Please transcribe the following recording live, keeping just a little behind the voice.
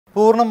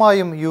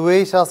പൂർണ്ണമായും UAE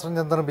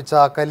ശാസ്ത്രജ്ഞർ നിർമ്മിച്ച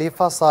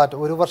ഖലീഫ സാറ്റ്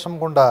ഒരു വർഷം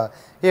കൊണ്ട്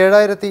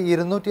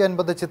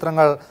 7250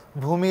 ചിത്രങ്ങൾ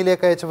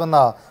ഭൂമിയിലേക്ക്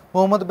അയച്ചുവെന്ന്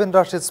Muhammad bin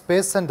Rashid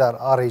space centre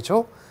അറിയിച്ചു.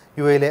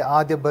 UAEയിലെ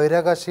ആദ്യ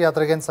ബഹിരാകാശ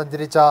യാത്രികൻ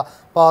സഞ്ചരിച്ച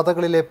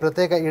പാതകളിലെ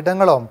പ്രത്യേക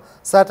ഇടങ്ങളും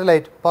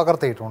സാറ്റലൈറ്റ്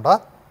പകർത്തിയിട്ടുണ്ട്.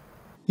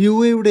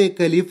 UAEയുടെ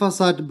ഖലീഫ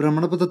സാറ്റ്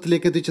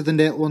ഭ്രമണപഥത്തിലേക്ക്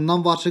എത്തിച്ചതിന്റെ 1ാം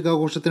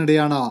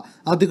വാർഷികാഘോഷത്തിനിടെയാണ്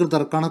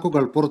അധികൃതർ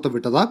കണക്കുകൾ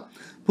പുറത്തുവിട്ടത്.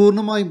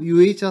 പൂർണ്ണമായും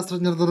UAE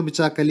ശാസ്ത്രജ്ഞർ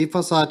നിർമ്മിച്ച ഖലീഫ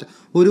സാറ്റ്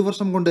ഒരു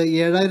വർഷം കൊണ്ട്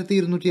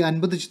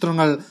 7250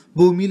 ചിത്രങ്ങൾ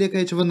ഭൂമിയിലേക്ക്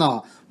അയച്ചുവെന്ന്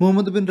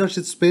Muhammad bin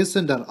Rashid space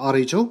centre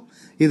അറിയിച്ചു.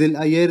 ഇതിൽ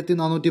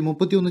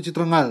 5431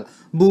 ചിത്രങ്ങൾ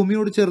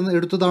ഭൂമിയോട് ചേർന്ന്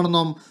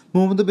എടുത്തതാണെന്നും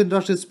Muhammad bin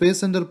Rashid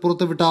space centre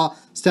പുറത്തുവിട്ട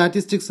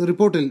സ്റ്റാറ്റിസ്റ്റിക്സ്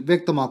റിപ്പോർട്ടിൽ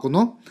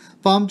വ്യക്തമാക്കുന്നു.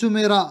 Farm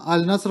Jumeirah,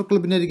 Al Nassr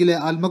ക്ലബിനരികിലെ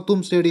Al Maktoum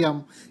stadium,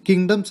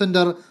 kingdom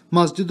centre,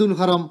 മസ്ജിദുൽ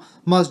ഹറം,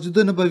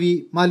 മസ്ജിദ് നബവി,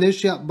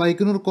 മലേഷ്യ,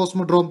 ബൈക്കനൂർ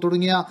കോസ്മോഡ്രോം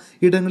തുടങ്ങിയ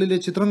ഇടങ്ങളിലെ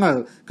ചിത്രങ്ങൾ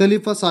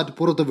ഖലീഫ സാറ്റ്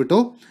പുറത്തുവിട്ടു.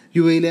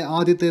 UAEയിലെ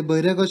ആദ്യത്തെ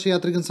ബഹിരാകാശ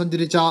യാത്രികൻ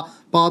സഞ്ചരിച്ച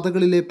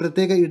പാതകളിലെ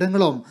പ്രത്യേക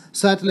ഇടങ്ങളും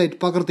സാറ്റലൈറ്റ്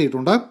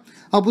പകർത്തിയിട്ടുണ്ട്.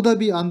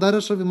 അബുദാബി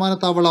അന്താരാഷ്ട്ര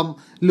വിമാനത്താവളം,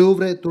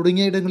 ലൂവ്രെ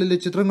തുടങ്ങിയ ഇടങ്ങളിലെ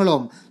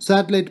ചിത്രങ്ങളും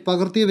സാറ്റലൈറ്റ്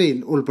പകർത്തിയവയിൽ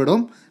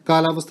ഉൾപ്പെടും.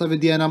 കാലാവസ്ഥാ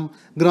വ്യതിയാനം,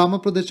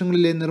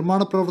 ഗ്രാമപ്രദേശങ്ങളിലെ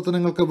നിർമ്മാണ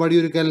പ്രവർത്തനങ്ങൾക്ക്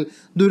വഴിയൊരുക്കൽ,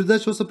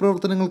 ദുരിതാശ്വാസ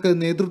പ്രവർത്തനങ്ങൾക്ക്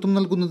നേതൃത്വം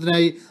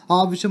നൽകുന്നതിനായി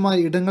ആവശ്യമായ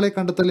ഇടങ്ങളെ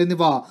കണ്ടെത്തൽ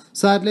എന്നിവ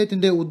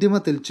സാറ്റലൈറ്റിന്റെ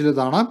ഉദ്യമത്തിൽ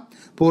ചിലതാണ്.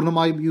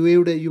 പൂർണ്ണമായും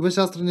UAEയുടെ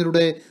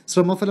യുവശാസ്ത്രജ്ഞരുടെ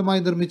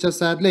ശ്രമഫലമായി നിർമ്മിച്ച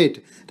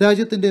സാറ്റലൈറ്റ്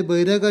രാജ്യത്തിന്റെ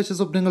ബഹിരാകാശ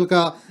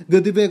സ്വപ്നങ്ങൾക്ക്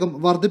ഗതിവേഗം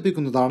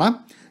വർദ്ധിപ്പിക്കുന്നതാണ്.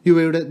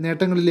 UAEയുടെ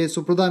നേട്ടങ്ങളിലെ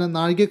സുപ്രധാന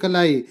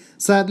നാഴികക്കല്ലായി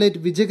സാറ്റലൈറ്റ്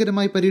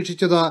വിജയകരമായി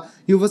പരീക്ഷിച്ചത്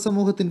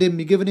യുവസമൂഹത്തിന്റെ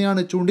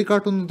മികവിനെയാണ്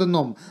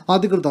ചൂണ്ടിക്കാട്ടുന്നതെന്നും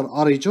അധികൃതർ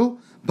അറിയിച്ചു.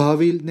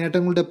 ഭാവിയിൽ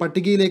നേട്ടങ്ങളുടെ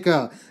പട്ടികയിലേക്ക്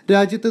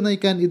രാജ്യത്തെ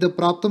നയിക്കാൻ ഇത്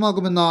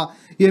പ്രാപ്തമാകുമെന്ന്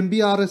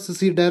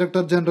MBRSC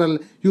director general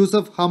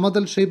Yusuf Hamad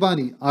Al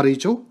ഷെയ്ബാനി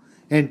അറിയിച്ചു.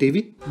 NTV,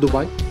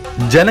 Dubai.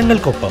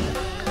 ജനങ്ങൾക്കൊപ്പം,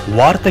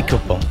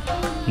 വാർത്തയ്ക്കൊപ്പം,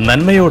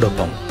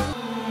 നന്മയോടൊപ്പം.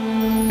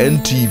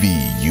 NTV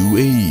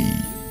UAE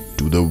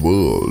to the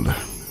world.